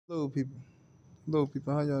Hello, people. Hello,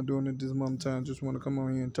 people. How y'all doing at this moment in time? Just want to come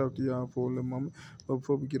on here and talk to y'all for a little moment. But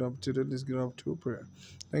before we get off to that, let's get off to a prayer.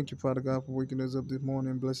 Thank you, Father God, for waking us up this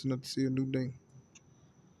morning and blessing us to see a new day.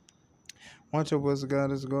 Watch over us,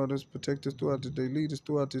 guard us, protect us throughout this day. Lead us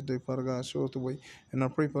throughout this day, Father God. Show us the way. And I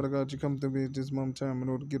pray, Father God, you come through me at this moment in time in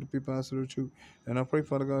order to get the people out of the truth. And I pray,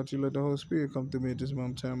 Father God, you let the Holy Spirit come through me at this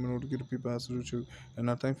moment in time in order to get the people out of the truth.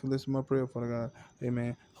 And I thank you for listening to my prayer, Father God.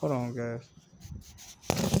 Amen. Hold on, guys.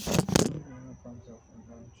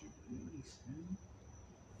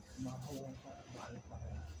 My whole body,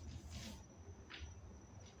 Father God.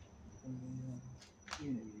 And the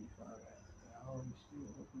enemy, Father God. I already still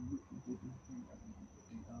what we look at this thing. I can put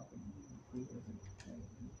the out and put it as a kind of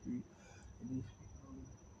free. And these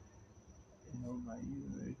people, my you,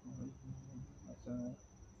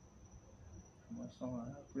 my son,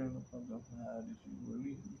 I pray on the that you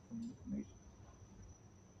release me from this nation.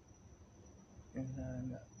 And tired of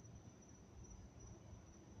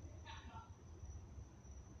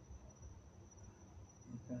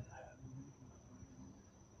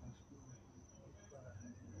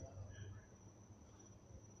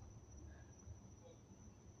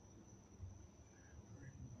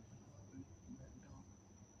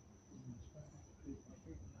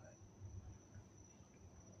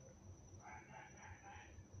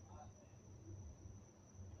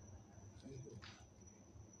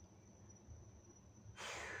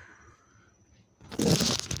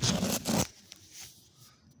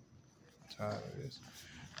this.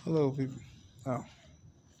 Hello, people. Oh.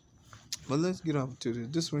 But let's get on to this.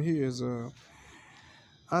 This one here is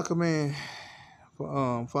I command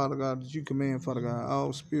Father God, that you command, Father God,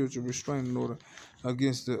 all spiritual restraining order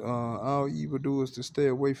against the all evildoers to stay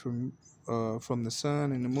away from the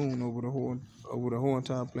sun and the moon over the whole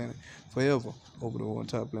entire planet, forever over the whole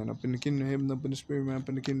entire planet. Up in the kingdom of heaven, up in the spirit realm, up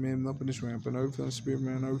in the kingdom of heaven, up in this realm, up in the earth in the spirit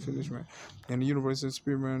realm, earth in this realm, and the universe in the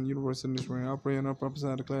spirit realm, the universe in this realm. I pray and I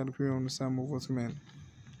prophesy, declare, decree on the sound of what's commanded.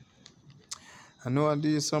 I know I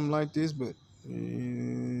did something like this, but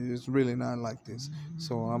it's really not like this.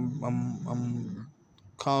 So I'm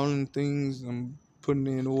calling things, I'm putting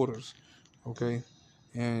in orders, okay?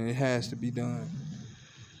 And it has to be done.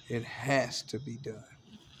 It has to be done.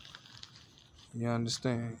 You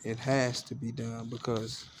understand? It has to be done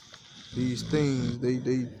because these things,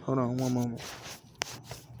 they hold on one moment.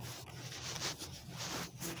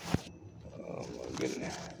 Oh my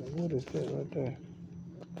goodness. What is that right there?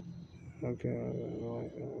 Okay.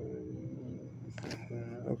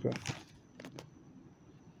 Okay.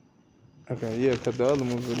 Okay, yeah, because the other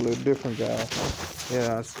one was a little different, guys.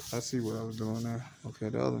 Yeah, I see what I was doing there. Okay,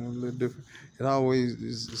 the other one was a little different. It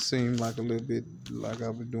always seemed like a little bit like I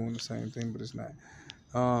was doing the same thing, but it's not.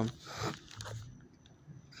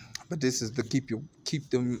 But this is to keep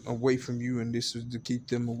them away from you, and this is to keep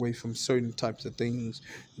them away from certain types of things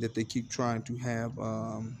that they keep trying to have,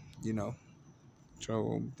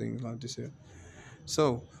 trouble, things like this here.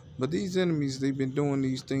 So, but these enemies, they've been doing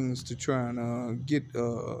these things to try and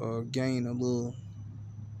gain a little.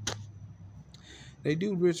 They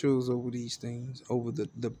do rituals over these things, over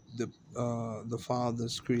the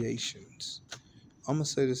Father's creations. I'm gonna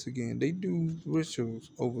say this again. They do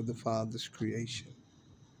rituals over the Father's creation.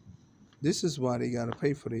 This is why they gotta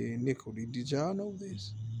pay for their iniquity. Did y'all know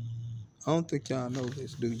this? I don't think y'all know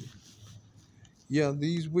this, do you? Yeah,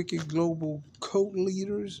 these wicked global cult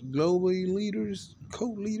leaders,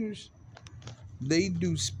 they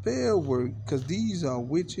do spell work because these are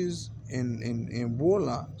witches and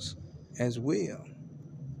warlocks as well,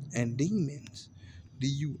 and demons. Do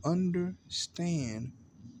you understand?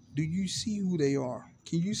 Do you see who they are?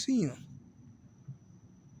 Can you see them?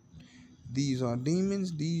 These are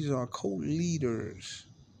demons. These are cult leaders.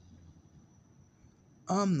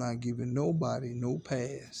 I'm not giving nobody no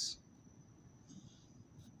pass.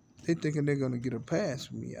 They thinking they're going to get a pass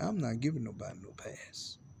from me. I'm not giving nobody no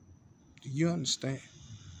pass. Do you understand?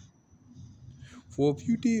 For if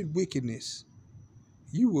you did wickedness,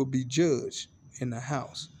 you will be judged in the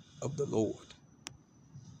house of the Lord.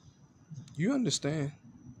 You understand?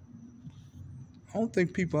 I don't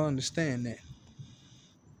think people understand that.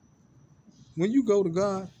 When you go to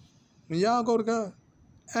God, when y'all go to God,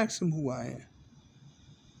 ask him who I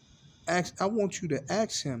am. I want you to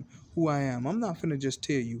ask him who I am. I'm not finna just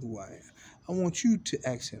tell you who I am. I want you to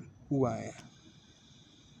ask him who I am.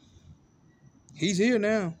 He's here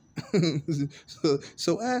now.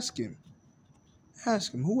 so ask him.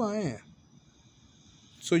 Ask him who I am.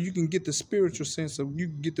 So you can get the spiritual sense of, you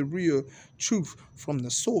can get the real truth from the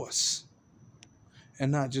source.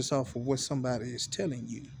 And not just off of what somebody is telling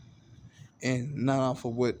you. And not off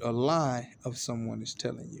of what a lie of someone is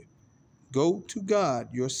telling you. Go to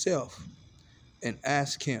God yourself and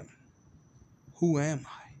ask him, who am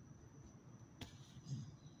I?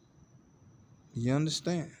 You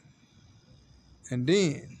understand? And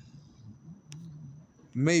then,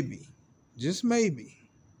 maybe, just maybe,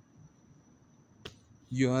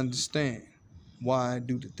 you understand why I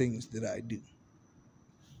do the things that I do.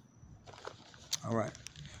 All right.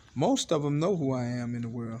 Most of them know who I am in the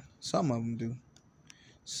world. Some of them do.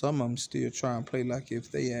 Some of them still try and play like if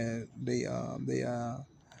it's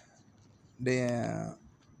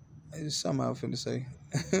something I was finna say.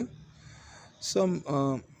 Some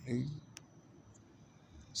of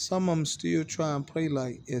them still try and play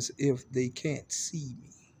like as if they can't see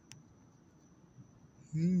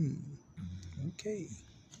me. Okay.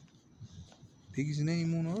 Biggest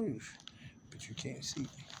name on earth, but you can't see me.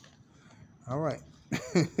 All right.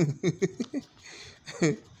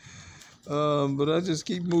 But I just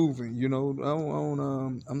keep moving. You know,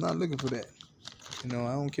 I'm not looking for that. You know,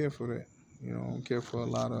 I don't care for that. You know, I don't care for a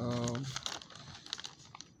lot of.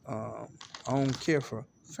 I don't care for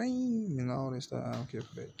fame and all that stuff. I don't care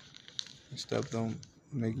for that. That stuff don't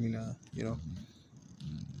make me not. You know,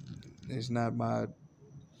 it's not my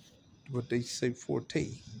what they say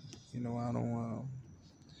forte. You know, I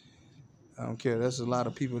don't care. That's a lot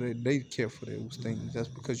of people that they care for those things. That's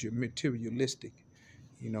because you're materialistic.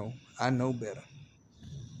 You know, I know better.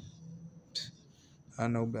 I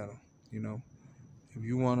know better. You know, if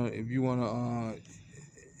you wanna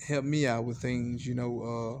help me out with things, you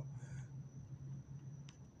know,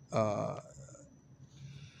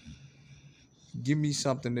 give me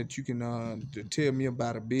something that you can to tell me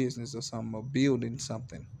about a business or something, or building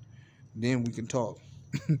something. Then we can talk.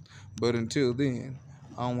 But until then,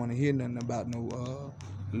 I don't want to hear nothing about no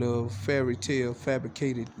little fairy tale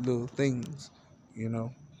fabricated little things. You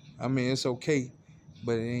know, I mean it's okay,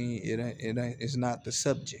 but it's not the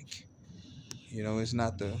subject. You know, it's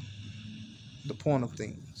not the point of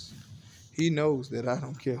things. He knows that I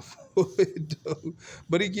don't care for it, though,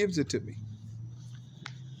 but he gives it to me.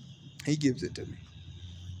 He gives it to me.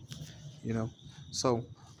 You know, so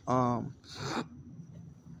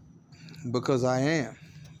because I am,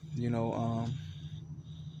 you know,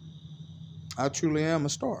 I truly am a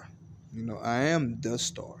star. You know, I am the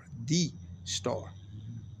star, the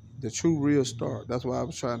true real star. That's why I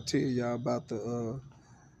was trying to tell y'all about the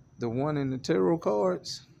one in the tarot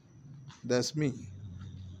cards. That's me.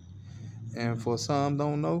 And for some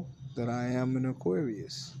don't know that I am an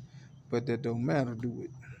Aquarius, but that don't matter, do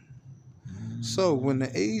it? So when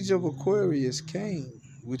the age of Aquarius came,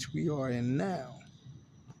 which we are in now,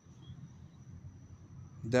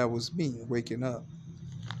 that was me waking up.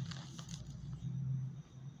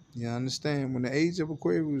 You understand? When the age of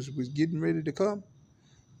Aquarius was getting ready to come,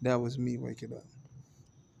 that was me waking up.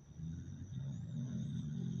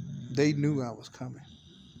 They knew I was coming.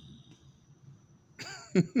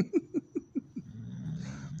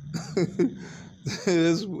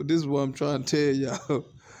 This is what I'm trying to tell y'all.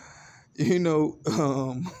 You know,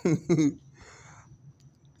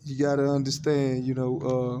 you got to understand, you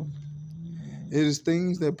know, it is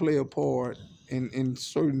things that play a part in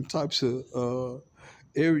certain types of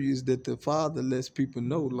areas that the Father lets people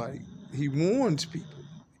know. Like, he warns people.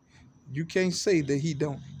 You can't say that he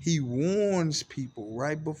don't. He warns people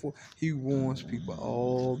right before. He warns people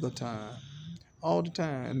all the time. All the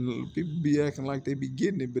time. And people be acting like they be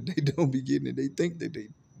getting it, but they don't be getting it. They think that they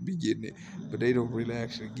be getting it, but they don't really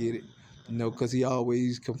actually get it. You know, because he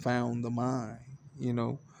always confound the mind. You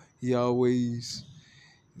know, he always,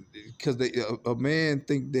 because a man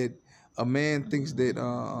thinks that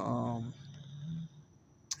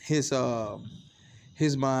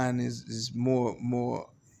his mind is more.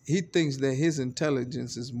 He thinks that his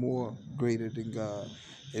intelligence is more greater than God.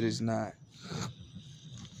 It is not.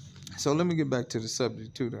 So let me get back to the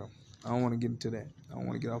subject too, though. I don't want to get into that. I don't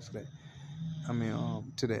want to get off of that. I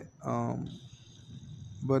mean, to that.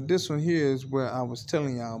 But this one here is where I was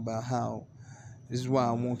telling y'all about how. This is why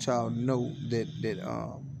I want y'all to know that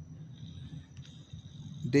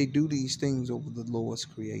they do these things over the Lord's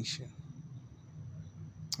creation.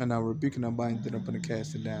 And I'm rebuking them, binding it up, and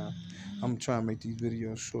casting down. I'm trying to make these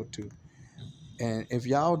videos short too. And if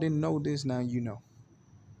y'all didn't know this, now you know.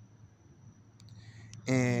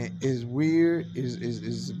 And it's weird.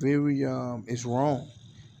 It's very it's wrong,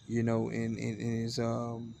 you know. And it's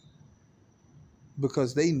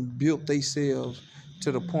because they built themselves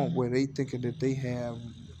to the point where they thinking that they have.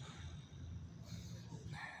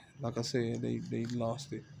 Like I said, they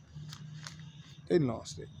lost it. They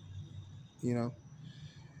lost it. You know.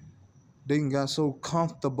 They got so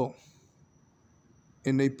comfortable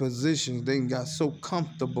in their positions. They got so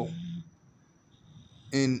comfortable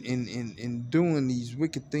in doing these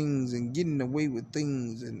wicked things and getting away with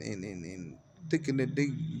things and thinking that they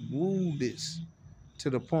ruled this to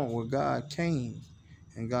the point where God came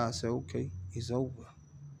and God said, okay, it's over.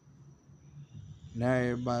 Now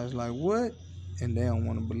everybody's like, what? And they don't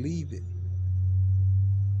want to believe it.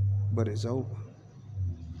 But it's over.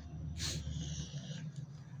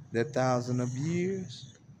 That 1,000 of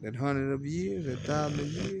years, that 100 of years, that 1,000 of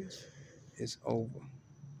years, it's over.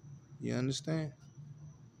 You understand?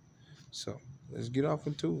 So let's get off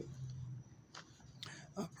into it.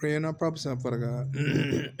 I pray and I prophesy, Father God,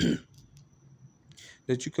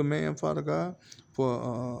 that you command, Father God,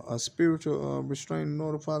 for a spiritual restraining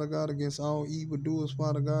order, Father God, against all evildoers,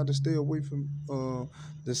 Father God, to stay away from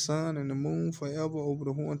the sun and the moon forever over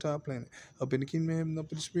the whole entire planet. Up in the kingdom of heaven,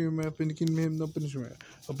 up in the spirit realm, up in the kingdom of heaven, up in the realm.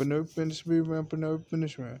 Up in the earth, in the spirit realm, up in the earth, in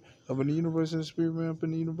the realm. Up in the universe, in the spirit realm, up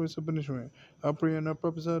in the universe, up in the realm. I pray and I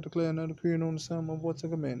prophesy, declare and I decree on the sound of what's a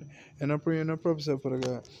command. And I pray and I prophesy, Father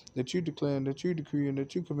God, that you declare and that you decree and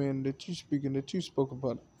that you command and that you speak and that you spoke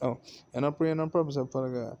about. Oh, and I pray and I prophesy, Father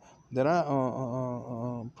God, that I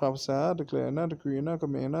prophesy, I declare, and I decree, and I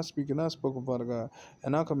command, and I speak, and I spoken, Father God,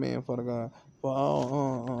 and I command, Father God, for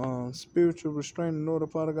all spiritual restraining order,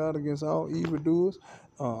 Father God, against all evildoers,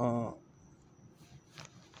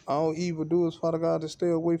 Father God, to stay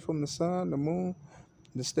away from the sun, the moon,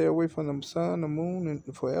 to stay away from the sun, the moon,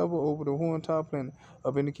 and forever over the whole entire planet.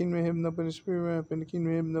 Up in the kingdom of heaven, up in the spirit realm, up in the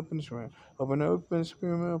kingdom of heaven, up in the realm. Up in the earth, in the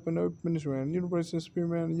spirit realm, up in the earth, in the realm. Universe in the spirit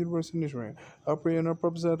realm, the universe in this realm. I pray and I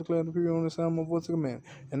prophesy, declare, decree on the sound of voice of command.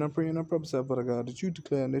 And I pray and I prophesy, Father God, that you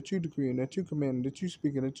declare, and that you decree, and that you command, and that you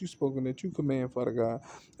speak, and that you spoke, and that you command, Father God,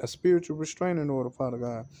 a spiritual restraining order, Father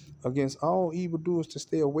God, against all evildoers to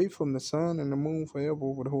stay away from the sun and the moon forever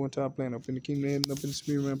over the whole entire planet. Up in the kingdom of heaven, up in the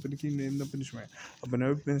spirit realm, up in the kingdom of heaven, up in this realm. Up in the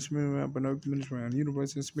earth, in the spirit realm, up in the earth, in this realm.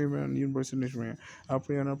 Universe in the spirit realm, the universe in this realm. I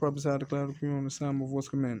pray and I prophesy, declare, decree on the sound of what's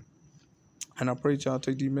commanded. And I pray y'all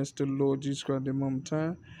take these messages to the Lord Jesus Christ at that moment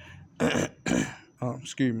of time.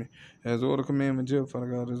 Excuse me. As order commandment judge, Father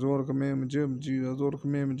God. As order commandment judge, Jesus. As order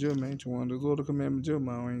commandment judge, my ancient one. As order commandment judge,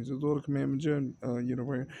 my angels. As order commandment judge,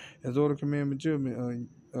 universe. As order commandment judge,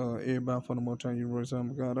 everybody for the more time, universe.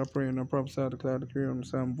 God, I pray and I prophesy, declare, decree on the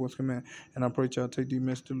sound of voice command. And I pray y'all take these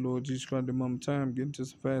messages to the Lord Jesus Christ at the moment of time. Get into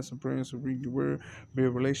some fast and praying, so read your word, be a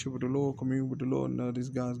relationship with the Lord, commune with the Lord, and this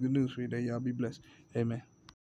God's good news for you. That y'all be blessed. Amen.